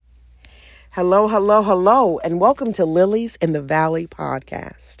Hello, hello, hello, and welcome to Lilies in the Valley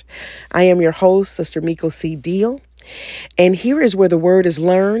podcast. I am your host, Sister Miko C. Deal, and here is where the word is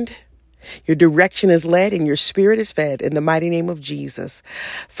learned, your direction is led, and your spirit is fed in the mighty name of Jesus.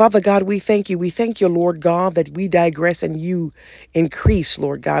 Father God, we thank you. We thank you, Lord God, that we digress and you increase,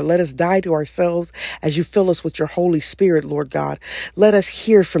 Lord God. Let us die to ourselves as you fill us with your Holy Spirit, Lord God. Let us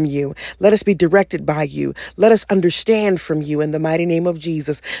hear from you. Let us be directed by you. Let us understand from you in the mighty name of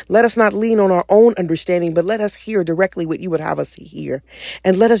Jesus. Let us not lean on our own understanding, but let us hear directly what you would have us to hear.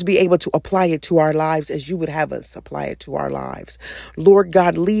 And let us be able to apply it to our lives as you would have us apply it to our lives. Lord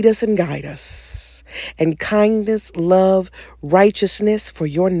God, lead us and guide us in kindness, love, righteousness for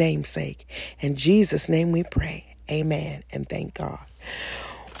your name's sake. In Jesus' name we pray. Amen. And thank God.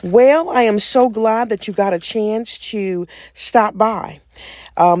 Well, I am so glad that you got a chance to stop by.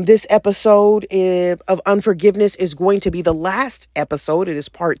 This episode of unforgiveness is going to be the last episode. It is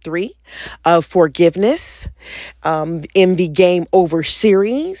part 3 of forgiveness in the Game Over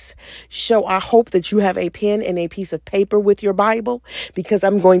series. So I hope that you have a pen and a piece of paper with your Bible, because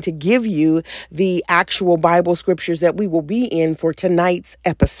I'm going to give you the actual Bible scriptures that we will be in for tonight's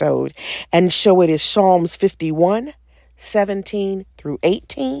episode. And so it is Psalms 51, 17 through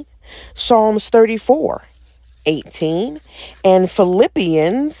 18, Psalms 34, 18, and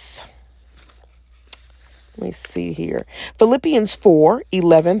Philippians, let me see here, Philippians 4,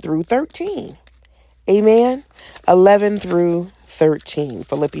 11 through 13. Amen. 11 through 13,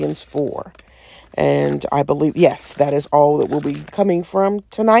 Philippians 4. And I believe, yes, that is all that will be coming from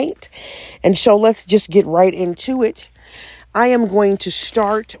tonight. And so let's just get right into it. I am going to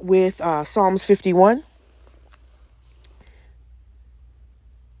start with Psalms 51.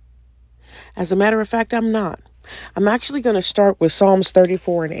 As a matter of fact, I'm not. I'm actually going to start with Psalms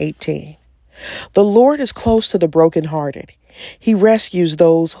 34 and 18. The Lord is close to the brokenhearted. He rescues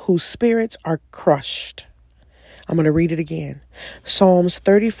those whose spirits are crushed. I'm going to read it again. Psalms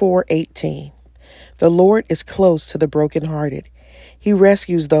 34, 18. The Lord is close to the brokenhearted. He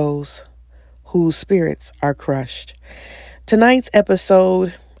rescues those whose spirits are crushed. Tonight's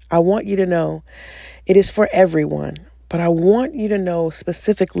episode, I want you to know it is for everyone. But I want you to know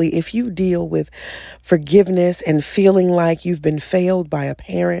specifically, if you deal with forgiveness and feeling like you've been failed by a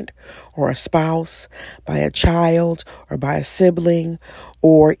parent or a spouse, by a child or by a sibling,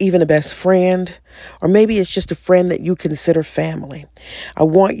 or even a best friend, or maybe it's just a friend that you consider family, I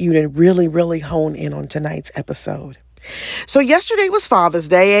want you to really, really hone in on tonight's episode. So yesterday was Father's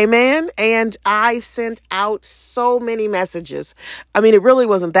Day, amen, and I sent out so many messages. I mean, it really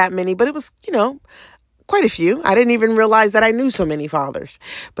wasn't that many, but it was, quite a few. I didn't even realize that I knew so many fathers,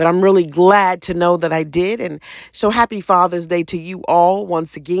 but I'm really glad to know that I did. And so happy Father's Day to you all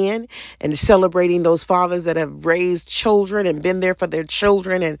once again, and celebrating those fathers that have raised children and been there for their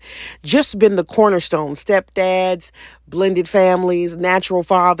children and just been the cornerstone, stepdads, blended families, natural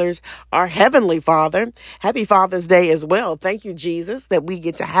fathers, our heavenly Father. Happy Father's Day as well. Thank you, Jesus, that we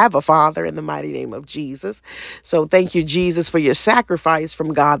get to have a father in the mighty name of Jesus. So thank you, Jesus, for your sacrifice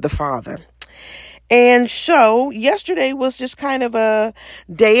from God the Father. And so yesterday was just kind of a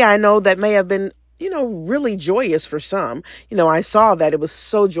day I know that may have been, really joyous for some. I saw that it was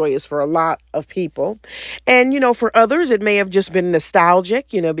so joyous for a lot of people. And, for others, it may have just been nostalgic,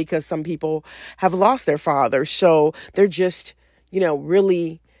 because some people have lost their father. So they're just,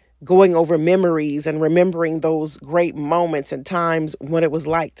 really going over memories and remembering those great moments and times when it was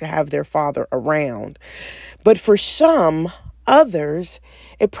like to have their father around. But for some others,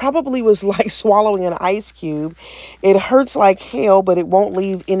 it probably was like swallowing an ice cube. It hurts like hell, but it won't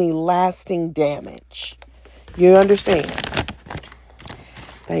leave any lasting damage. You understand?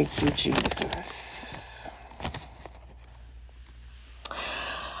 Thank you, Jesus.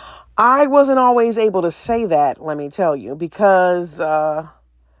 I wasn't always able to say that, let me tell you, because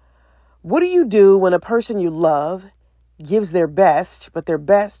what do you do when a person you love gives their best, but their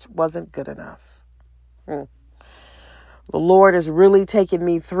best wasn't good enough? The Lord has really taken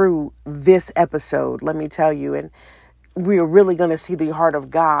me through this episode, let me tell you, and we are really going to see the heart of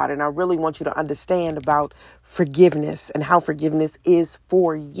God. And I really want you to understand about forgiveness and how forgiveness is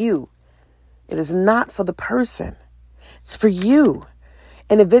for you. It is not for the person. It's for you.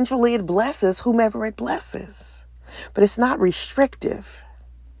 And eventually it blesses whomever it blesses. But it's not restrictive.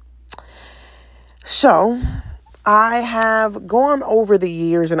 So I have gone over the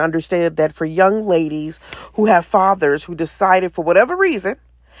years and understood that for young ladies who have fathers who decided for whatever reason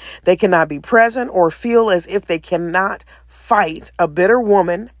they cannot be present or feel as if they cannot fight a bitter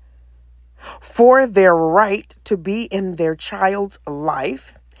woman for their right to be in their child's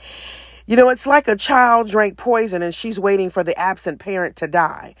life, It's like a child drank poison and she's waiting for the absent parent to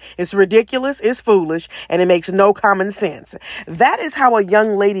die. It's ridiculous, it's foolish, and it makes no common sense. That is how a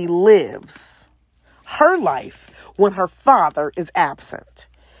young lady lives her life when her father is absent.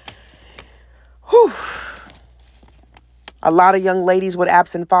 Whew. A lot of young ladies with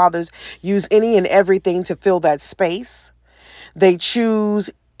absent fathers use any and everything to fill that space. They choose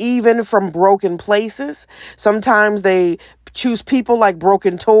even from broken places. Sometimes they choose people like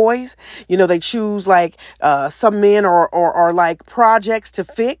broken toys. They choose like some men or like projects to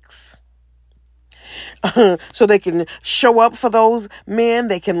fix. So they can show up for those men.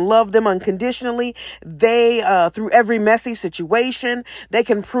 They can love them unconditionally. They, through every messy situation, they're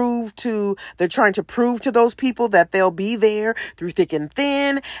trying to prove to those people that they'll be there through thick and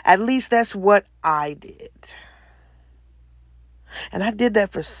thin. At least that's what I did. And I did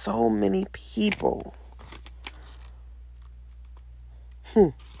that for so many people.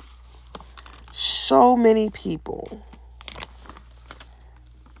 So many people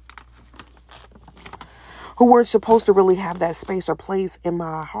who weren't supposed to really have that space or place in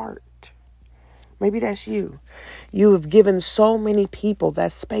my heart. Maybe that's you. You have given so many people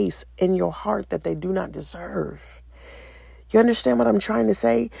that space in your heart that they do not deserve. You understand what I'm trying to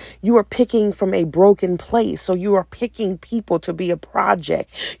say? You are picking from a broken place. So you are picking people to be a project.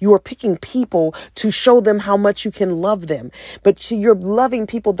 You are picking people to show them how much you can love them. But you're loving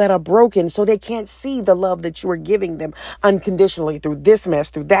people that are broken so they can't see the love that you are giving them unconditionally through this mess,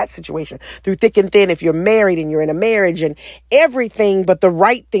 through that situation, through thick and thin. If you're married and you're in a marriage and everything but the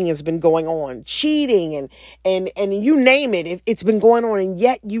right thing has been going on, cheating and you name it, it's been going on, and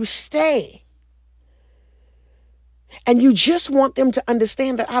yet you stay. And you just want them to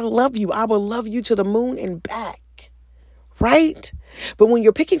understand that I love you. I will love you to the moon and back. Right? But when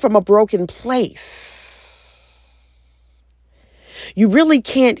you're picking from a broken place, you really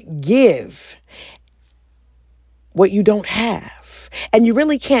can't give what you don't have. And you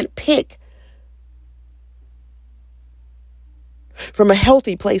really can't pick from a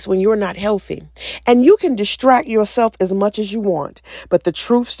healthy place when you're not healthy. And you can distract yourself as much as you want, but the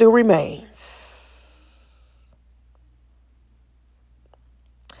truth still remains.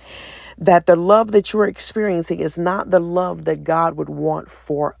 That the love that you're experiencing is not the love that God would want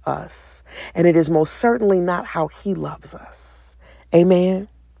for us. And it is most certainly not how He loves us. Amen.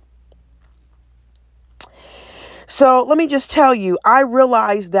 So let me just tell you, I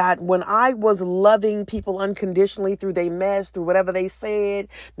realized that when I was loving people unconditionally through their mess, through whatever they said,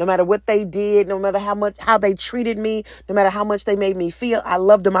 no matter what they did, no matter how they treated me, no matter how much they made me feel, I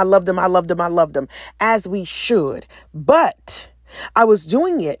loved them, as we should. But I was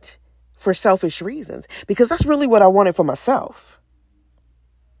doing it for selfish reasons, because that's really what I wanted for myself.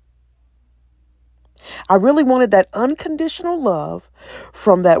 I really wanted that unconditional love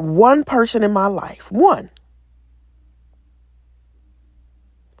from that one person in my life. One.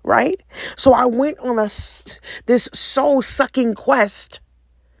 Right? So I went on this soul-sucking quest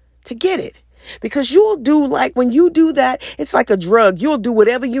to get it. Because you'll do, like, when you do that, it's like a drug. You'll do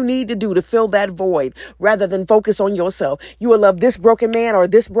whatever you need to do to fill that void rather than focus on yourself. You will love this broken man or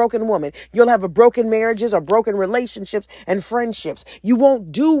this broken woman. You'll have broken marriages or broken relationships and friendships. You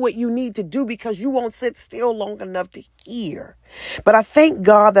won't do what you need to do because you won't sit still long enough to hear. But I thank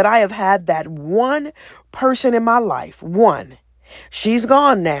God that I have had that one person in my life. One. She's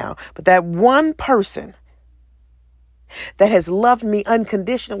gone now, but that one person that has loved me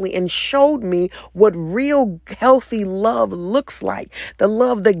unconditionally and showed me what real healthy love looks like. The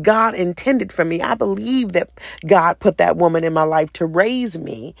love that God intended for me. I believe that God put that woman in my life to raise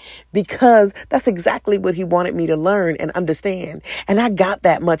me because that's exactly what He wanted me to learn and understand. And I got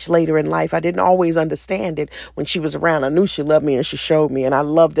that much later in life. I didn't always understand it when she was around. I knew she loved me and she showed me, and I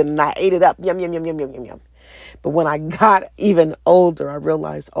loved it and I ate it up. Yum, yum, yum, yum, yum, yum, yum. But when I got even older, I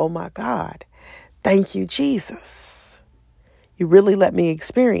realized, oh my God, thank you, Jesus. You really let me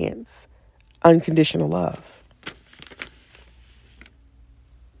experience unconditional love.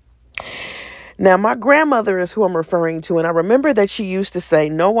 Now, my grandmother is who I'm referring to. And I remember that she used to say,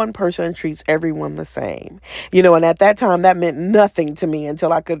 no one person treats everyone the same. And at that time, that meant nothing to me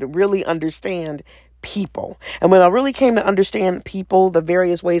until I could really understand people. And when I really came to understand people, the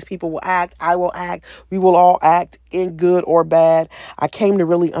various ways people will act, I will act, we will all act in good or bad, I came to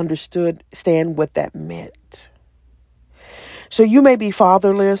really understand what that meant. So you may be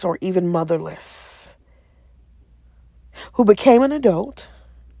fatherless or even motherless, who became an adult.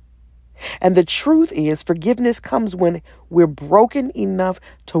 And the truth is, forgiveness comes when we're broken enough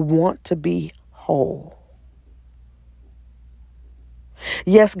to want to be whole.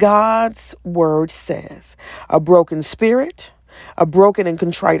 Yes, God's word says, a broken spirit, A broken and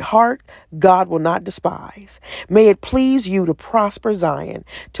contrite heart, God will not despise. May it please you to prosper Zion,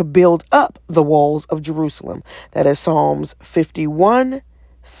 to build up the walls of Jerusalem. That is Psalms 51,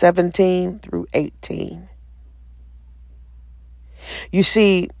 17 through 18. You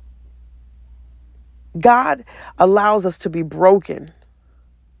see, God allows us to be broken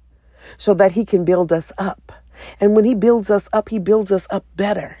so that he can build us up. And when he builds us up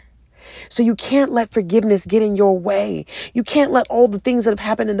better. So you can't let forgiveness get in your way. You can't let all the things that have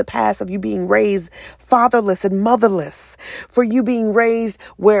happened in the past of you being raised fatherless and motherless, for you being raised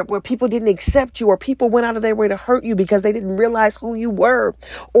where people didn't accept you, or people went out of their way to hurt you because they didn't realize who you were,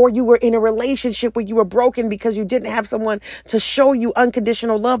 or you were in a relationship where you were broken because you didn't have someone to show you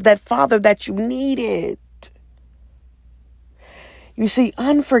unconditional love, that father that you needed. You see,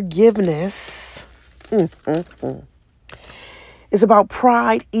 unforgiveness is about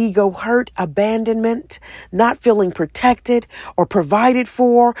pride, ego, hurt, abandonment, not feeling protected or provided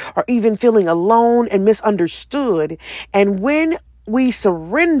for, or even feeling alone and misunderstood. And when we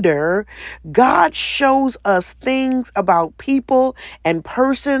surrender, God shows us things about people and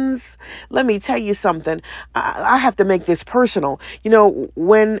persons. Let me tell you something. I have to make this personal. You know,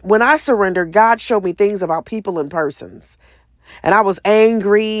 when I surrender, God showed me things about people and persons. And I was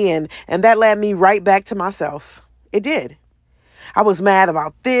angry, and that led me right back to myself. It did. I was mad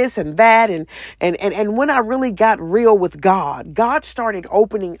about this and that. And when I really got real with God, God started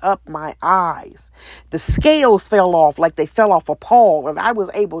opening up my eyes. The scales fell off like they fell off a pole. And I was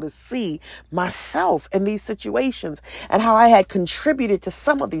able to see myself in these situations and how I had contributed to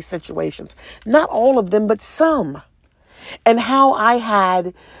some of these situations. Not all of them, but some. And how I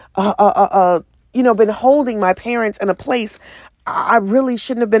had, been holding my parents in a place I really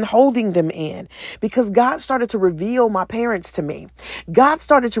shouldn't have been holding them in, because God started to reveal my parents to me. God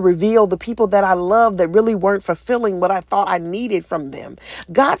started to reveal the people that I loved that really weren't fulfilling what I thought I needed from them.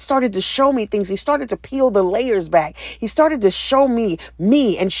 God started to show me things. He started to peel the layers back. He started to show me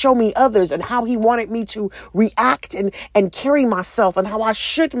and show me others, and how he wanted me to react and carry myself, and how I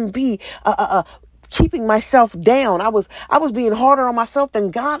shouldn't be keeping myself down. I was being harder on myself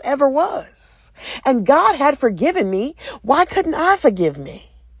than God ever was. And God had forgiven me. Why couldn't I forgive me?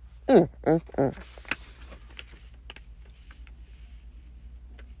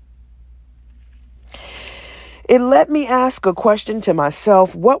 It let me ask a question to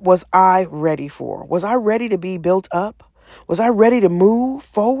myself. What was I ready for? Was I ready to be built up? Was I ready to move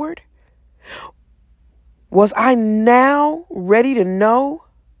forward? Was I now ready to know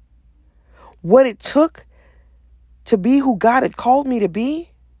what it took to be who God had called me to be?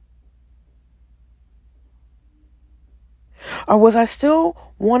 Or was I still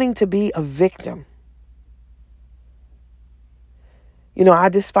wanting to be a victim? You know, I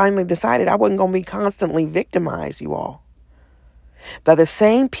just finally decided I wasn't going to be constantly victimized, you all, by the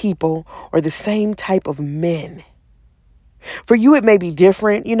same people or the same type of men. For you, it may be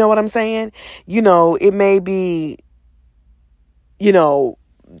different. You know what I'm saying? You know, it may be,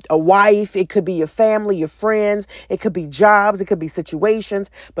 a wife, it could be your family, your friends, it could be jobs, it could be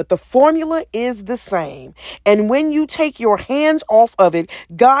situations, but the formula is the same. And when you take your hands off of it,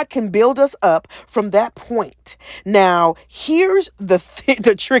 God can build us up from that point. Now, here's the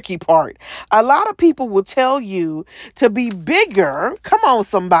tricky part. A lot of people will tell you to be bigger. Come on,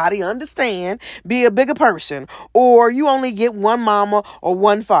 somebody, understand, be a bigger person, or you only get one mama or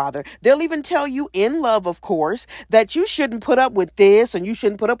one father. They'll even tell you in love, of course, that you shouldn't put up with this and you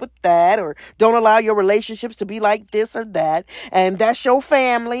shouldn't put up with that, or don't allow your relationships to be like this or that. And that's your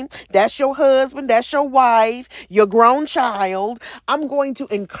family. That's your husband. That's your wife, your grown child. I'm going to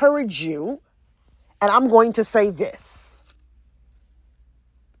encourage you, and I'm going to say this.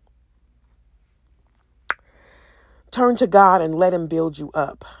 Turn to God and let him build you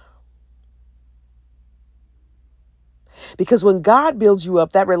up. Because when God builds you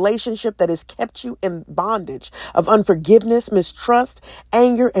up, that relationship that has kept you in bondage of unforgiveness, mistrust,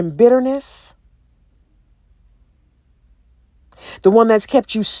 anger, and bitterness, the one that's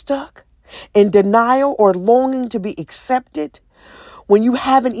kept you stuck in denial or longing to be accepted when you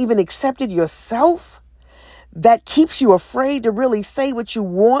haven't even accepted yourself, that keeps you afraid to really say what you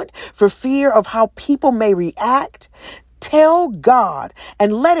want for fear of how people may react. Tell God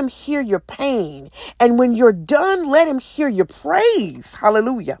and let him hear your pain. And when you're done, let him hear your praise.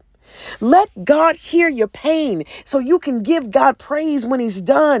 Hallelujah. Let God hear your pain so you can give God praise when he's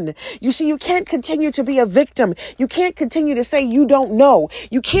done. You see, you can't continue to be a victim. You can't continue to say you don't know.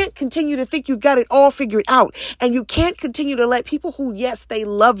 You can't continue to think you've got it all figured out. And you can't continue to let people who, yes, they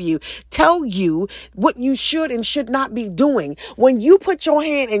love you, tell you what you should and should not be doing. When you put your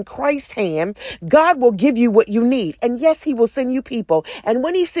hand in Christ's hand, God will give you what you need. And yes, he will send you people. And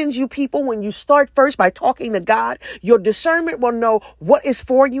when he sends you people, when you start first by talking to God, your discernment will know what is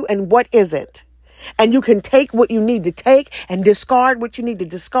for you and what isn't. And you can take what you need to take and discard what you need to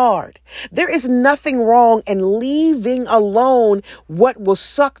discard. There is nothing wrong in leaving alone what will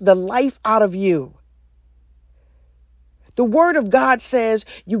suck the life out of you. The word of God says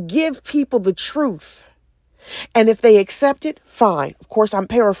you give people the truth. And if they accept it, fine. Of course, I'm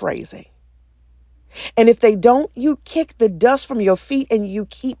paraphrasing. And if they don't, you kick the dust from your feet and you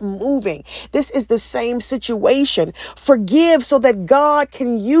keep moving. This is the same situation. Forgive so that God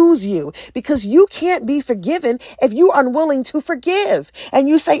can use you, because you can't be forgiven if you're unwilling to forgive. And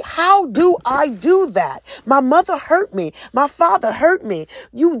you say, how do I do that? My mother hurt me. My father hurt me.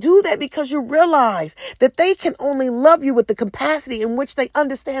 You do that because you realize that they can only love you with the capacity in which they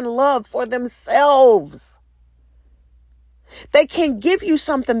understand love for themselves. They can't give you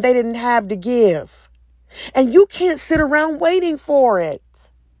something they didn't have to give. And you can't sit around waiting for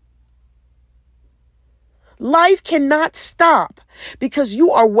it. Life cannot stop because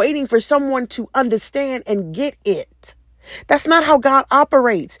you are waiting for someone to understand and get it. That's not how God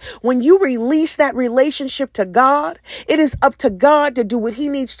operates. When you release that relationship to God, it is up to God to do what he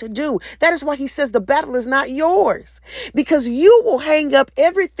needs to do. That is why he says the battle is not yours, because you will hang up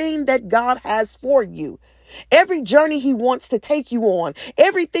everything that God has for you. Every journey he wants to take you on,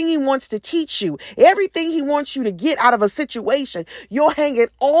 everything he wants to teach you, everything he wants you to get out of a situation, you'll hang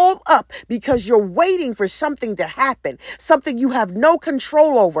it all up because you're waiting for something to happen, something you have no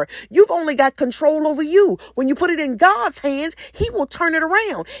control over. You've only got control over you. When you put it in God's hands, he will turn it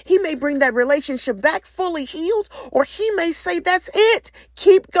around. He may bring that relationship back fully healed, or he may say, that's it.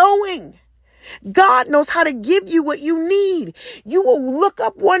 Keep going. God knows how to give you what you need. You will look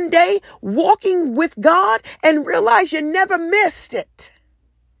up one day walking with God and realize you never missed it.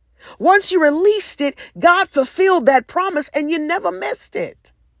 Once you released it, God fulfilled that promise and you never missed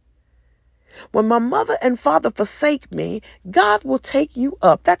it. When my mother and father forsake me, God will take you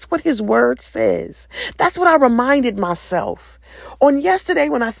up. That's what his word says. That's what I reminded myself. On yesterday,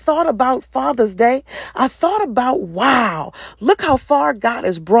 when I thought about Father's Day, I thought about, wow, look how far God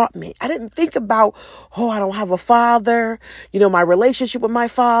has brought me. I didn't think about, I don't have a father, my relationship with my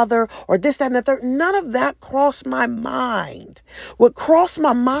father, or this, that, and the third. None of that crossed my mind. What crossed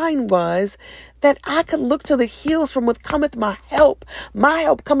my mind was that I could look to the hills from which cometh my help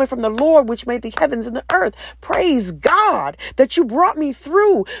coming from the Lord, which made the heavens and the earth. Praise God that you brought me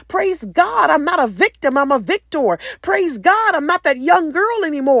through. Praise God, I'm not a victim, I'm a victor. Praise God, I'm not that young girl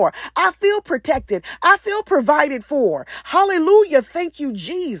anymore. I feel protected. I feel provided for. Hallelujah. Thank you,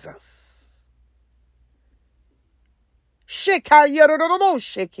 Jesus.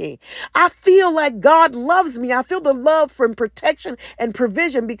 I feel like God loves me. I feel the love from protection and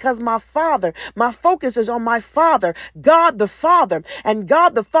provision because my focus is on my Father, God the Father, and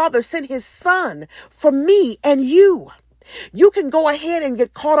God the Father sent his Son for me and you. You can go ahead and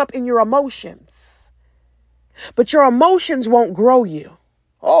get caught up in your emotions, but your emotions won't grow you.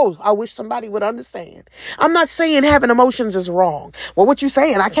 Oh, I wish somebody would understand. I'm not saying having emotions is wrong. Well, what you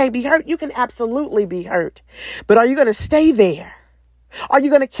saying? I can't be hurt. You can absolutely be hurt. But are you going to stay there? Are you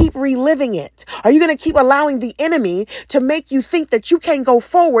going to keep reliving it? Are you going to keep allowing the enemy to make you think that you can go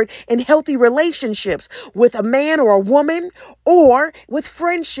forward in healthy relationships with a man or a woman, or with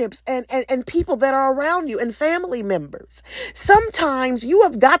friendships and people that are around you and family members? Sometimes you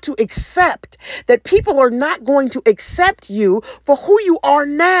have got to accept that people are not going to accept you for who you are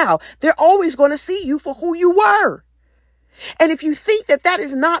now. They're always going to see you for who you were. And if you think that that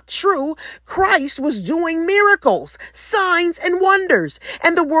is not true, Christ was doing miracles, signs, and wonders.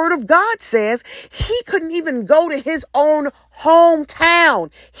 And the word of God says he couldn't even go to his own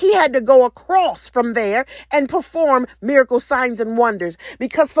hometown. He had to go across from there and perform miracle signs and wonders,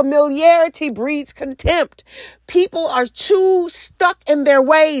 because familiarity breeds contempt. People are too stuck in their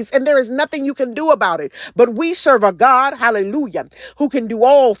ways, and there is nothing you can do about it. But we serve a God, hallelujah, who can do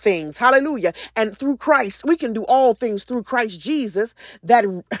all things, hallelujah. And through Christ, we can do all things through Christ Jesus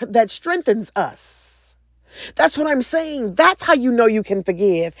that strengthens us. That's what I'm saying. That's how you know you can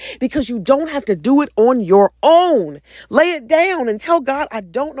forgive, because you don't have to do it on your own. Lay it down and tell God, I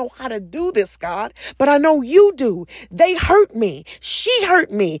don't know how to do this, God, but I know you do. They hurt me. She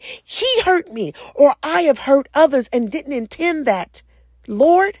hurt me. He hurt me. Or I have hurt others and didn't intend that.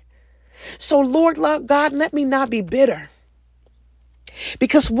 Lord, So Lord God, let me not be bitter.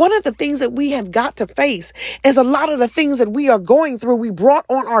 Because one of the things that we have got to face is a lot of the things that we are going through, we brought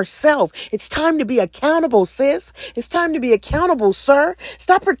on ourselves. It's time to be accountable, sis. It's time to be accountable, sir.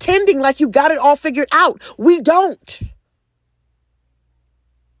 Stop pretending like you got it all figured out. We don't.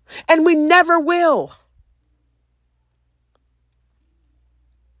 And we never will.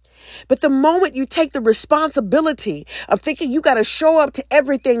 But the moment you take the responsibility of thinking you got to show up to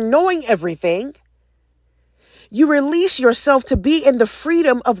everything, knowing everything, you release yourself to be in the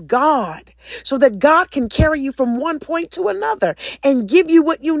freedom of God so that God can carry you from one point to another and give you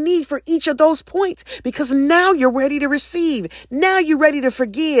what you need for each of those points, because now you're ready to receive. Now you're ready to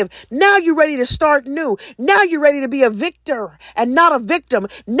forgive. Now you're ready to start new. Now you're ready to be a victor and not a victim.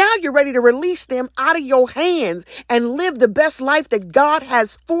 Now you're ready to release them out of your hands and live the best life that God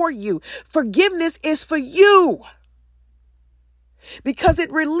has for you. Forgiveness is for you because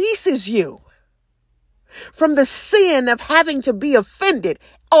it releases you from the sin of having to be offended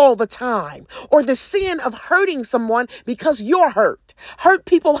all the time, or the sin of hurting someone because you're hurt. Hurt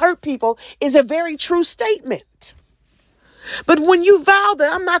people is a very true statement. But when you vow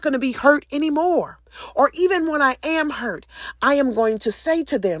that I'm not going to be hurt anymore, or even when I am hurt, I am going to say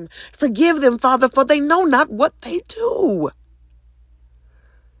to them, forgive them, Father, for they know not what they do.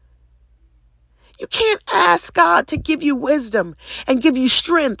 You can't ask God to give you wisdom and give you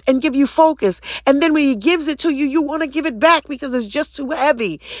strength and give you focus. And then when he gives it to you, you want to give it back because it's just too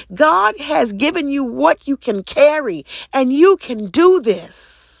heavy. God has given you what you can carry, and you can do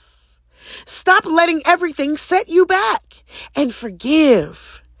this. Stop letting everything set you back and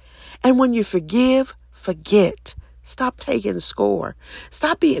forgive. And when you forgive, forget. Stop taking score.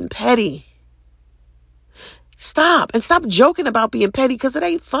 Stop being petty. Stop joking about being petty, because it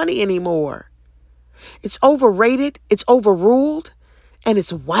ain't funny anymore. It's overrated, it's overruled, and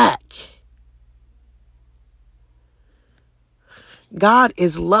it's whack. God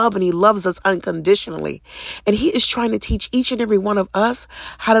is love, and he loves us unconditionally. And he is trying to teach each and every one of us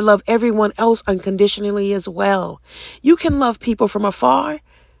how to love everyone else unconditionally as well. You can love people from afar.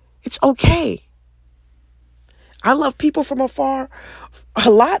 It's okay. I love people from afar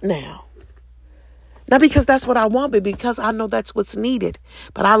a lot now. Not because that's what I want, but because I know that's what's needed.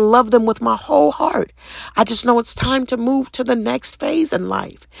 But I love them with my whole heart. I just know it's time to move to the next phase in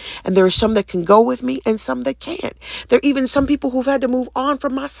life. And there are some that can go with me and some that can't. There are even some people who've had to move on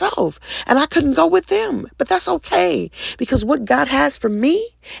from myself, and I couldn't go with them. But that's okay, because what God has for me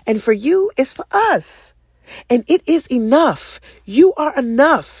and for you is for us. And it is enough. You are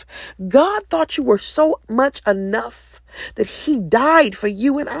enough. God thought you were so much enough that he died for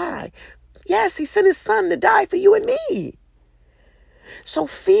you and I. Yes, he sent his son to die for you and me. So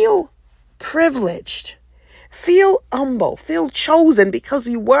feel privileged, feel humble, feel chosen because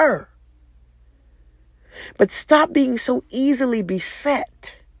you were. But stop being so easily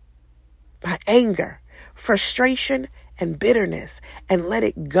beset by anger, frustration, and bitterness, and let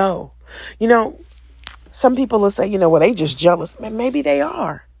it go. You know, some people will say, well, they just jealous. Maybe they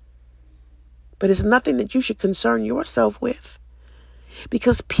are. But it's nothing that you should concern yourself with.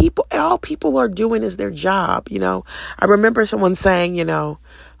 Because all people are doing is their job. I remember someone saying, oh,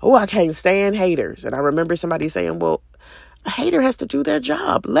 I can't stand haters. And I remember somebody saying, well, a hater has to do their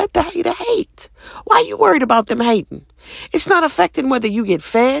job. Let the hater hate. Why are you worried about them hating? It's not affecting whether you get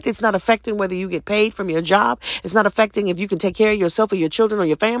fed. It's not affecting whether you get paid from your job. It's not affecting if you can take care of yourself or your children or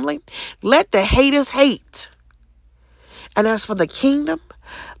your family. Let the haters hate. And as for the kingdom,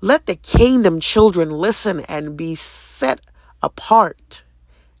 let the kingdom children listen and be set apart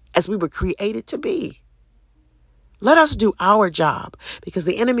as we were created to be. Let us do our job, because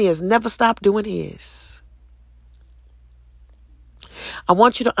the enemy has never stopped doing his. I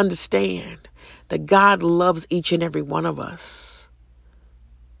want you to understand that God loves each and every one of us.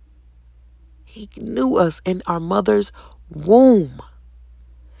 He knew us in our mother's womb.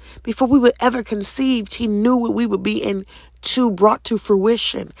 Before we were ever conceived, he knew what we would be brought to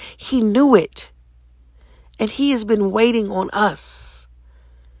fruition. He knew it. And he has been waiting on us.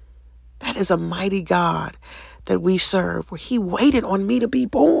 That is a mighty God that we serve, where he waited on me to be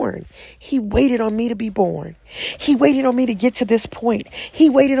born. He waited on me to be born. He waited on me to get to this point. He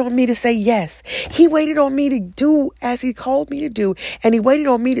waited on me to say yes. He waited on me to do as he called me to do. And he waited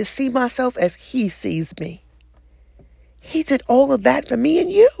on me to see myself as he sees me. He did all of that for me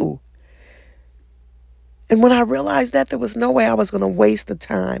and you. And when I realized that, there was no way I was going to waste the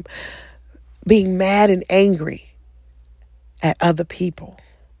time being mad and angry at other people.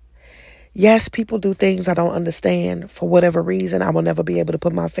 Yes, people do things I don't understand for whatever reason. I will never be able to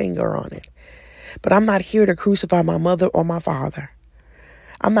put my finger on it. But I'm not here to crucify my mother or my father.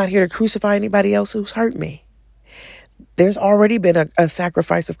 I'm not here to crucify anybody else who's hurt me. There's already been a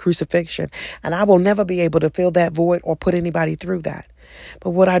sacrifice of crucifixion, and I will never be able to fill that void or put anybody through that.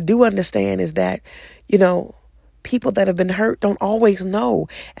 But what I do understand is that, people that have been hurt don't always know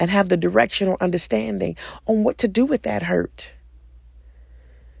and have the direction or understanding on what to do with that hurt.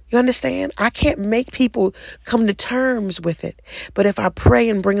 You understand? I can't make people come to terms with it. But if I pray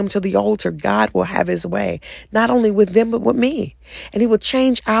and bring them to the altar, God will have his way, not only with them, but with me. And he will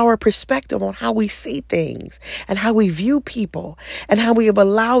change our perspective on how we see things and how we view people and how we have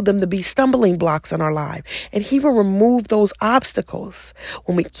allowed them to be stumbling blocks in our life. And he will remove those obstacles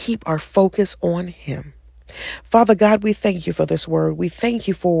when we keep our focus on him. Father God, we thank you for this word. We thank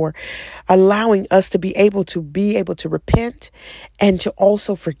you for allowing us to be able to repent and to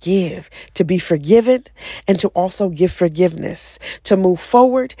also forgive, to be forgiven and to also give forgiveness, to move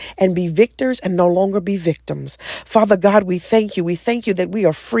forward and be victors and no longer be victims. Father God, we thank you. We thank you that we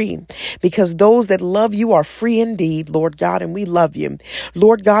are free because those that love you are free indeed, Lord God, and we love you.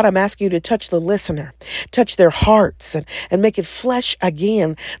 Lord God, I'm asking you to touch the listener, touch their hearts and make it flesh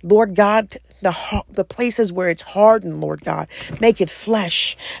again. Lord God, the places where it's hardened, Lord God, make it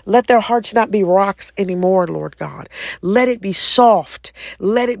flesh. Let their hearts not be rocks anymore, Lord God. Let it be soft.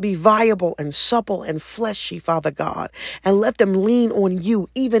 Let it be viable and supple and fleshy, Father God. And let them lean on you,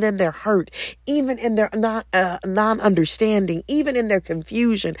 even in their hurt, even in their non-understanding, even in their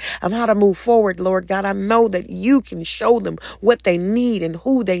confusion of how to move forward, Lord God. I know that you can show them what they need and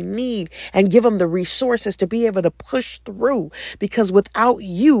who they need and give them the resources to be able to push through, because without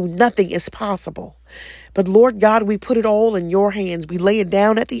you, nothing is possible. But Lord God, we put it all in your hands. We lay it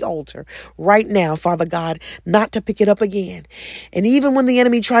down at the altar right now, Father God, not to pick it up again. And even when the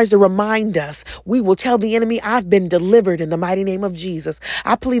enemy tries to remind us, we will tell the enemy, I've been delivered in the mighty name of Jesus.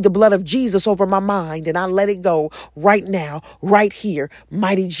 I plead the blood of Jesus over my mind and I let it go right now, right here.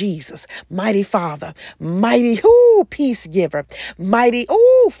 Mighty Jesus, mighty Father, mighty peace giver, mighty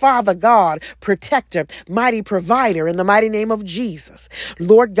Father God, protector, mighty provider in the mighty name of Jesus.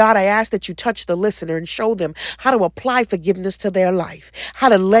 Lord God, I ask that you touch the listener and show them how to apply forgiveness to their life, how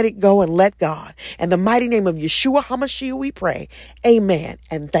to let it go and let God. In the mighty name of Yeshua HaMashiach, we pray. Amen.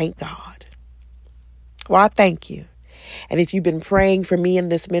 And thank God. Well, I thank you. And if you've been praying for me in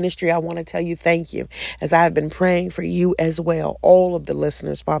this ministry, I want to tell you thank you, as I have been praying for you as well. All of the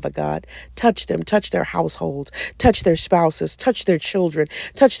listeners, Father God, touch them, touch their households, touch their spouses, touch their children,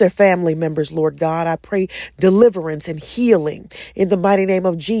 touch their family members, Lord God. I pray deliverance and healing in the mighty name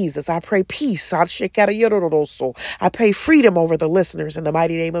of Jesus. I pray peace. I pray freedom over the listeners in the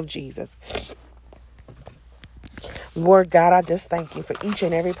mighty name of Jesus. Lord God, I just thank you for each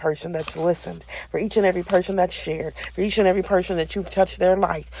and every person that's listened, for each and every person that's shared, for each and every person that you've touched their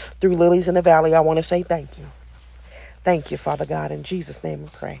life through Lilies in the Valley. I want to say thank you. Thank you, Father God. In Jesus' name we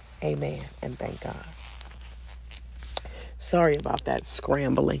pray. Amen. And thank God. Sorry about that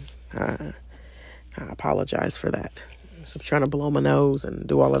scrambling. I apologize for that. So I'm trying to blow my nose and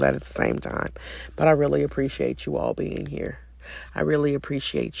do all of that at the same time. But I really appreciate you all being here. I really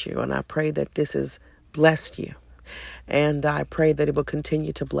appreciate you. And I pray that this has blessed you. And I pray that it will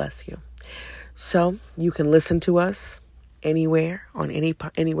continue to bless you. So you can listen to us anywhere, on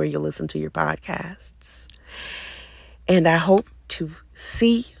anywhere you listen to your podcasts. And I hope to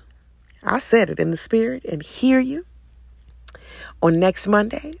see you, I said it, in the spirit, and hear you on next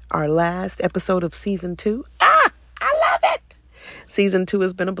Monday, our last episode of season 2. I love it. Season 2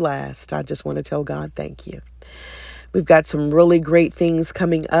 has been a blast. I just want to tell God thank you. We've got some really great things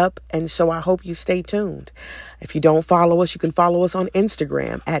coming up, and so I hope you stay tuned. If you don't follow us, you can follow us on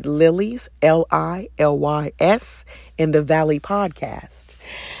Instagram at Lilies, Lilys, in the Valley Podcast.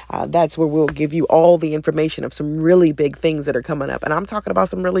 That's where we'll give you all the information of some really big things that are coming up. And I'm talking about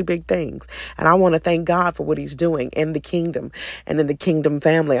some really big things. And I want to thank God for what he's doing in the kingdom and in the kingdom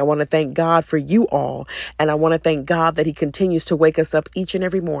family. I want to thank God for you all. And I want to thank God that he continues to wake us up each and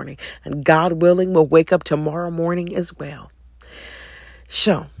every morning. And God willing, we'll wake up tomorrow morning as well.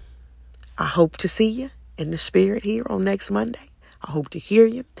 So I hope to see you in the spirit here on next Monday. I hope to hear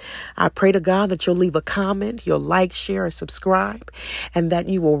you. I pray to God that you'll leave a comment, you'll like, share, or subscribe, and that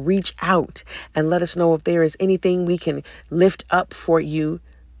you will reach out and let us know if there is anything we can lift up for you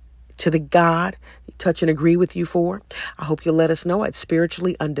to the God, touch and agree with you for. I hope you'll let us know at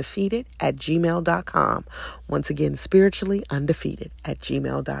spirituallyundefeated@gmail.com. Once again,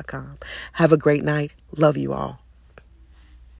 spirituallyundefeated@gmail.com. Have a great night. Love you all.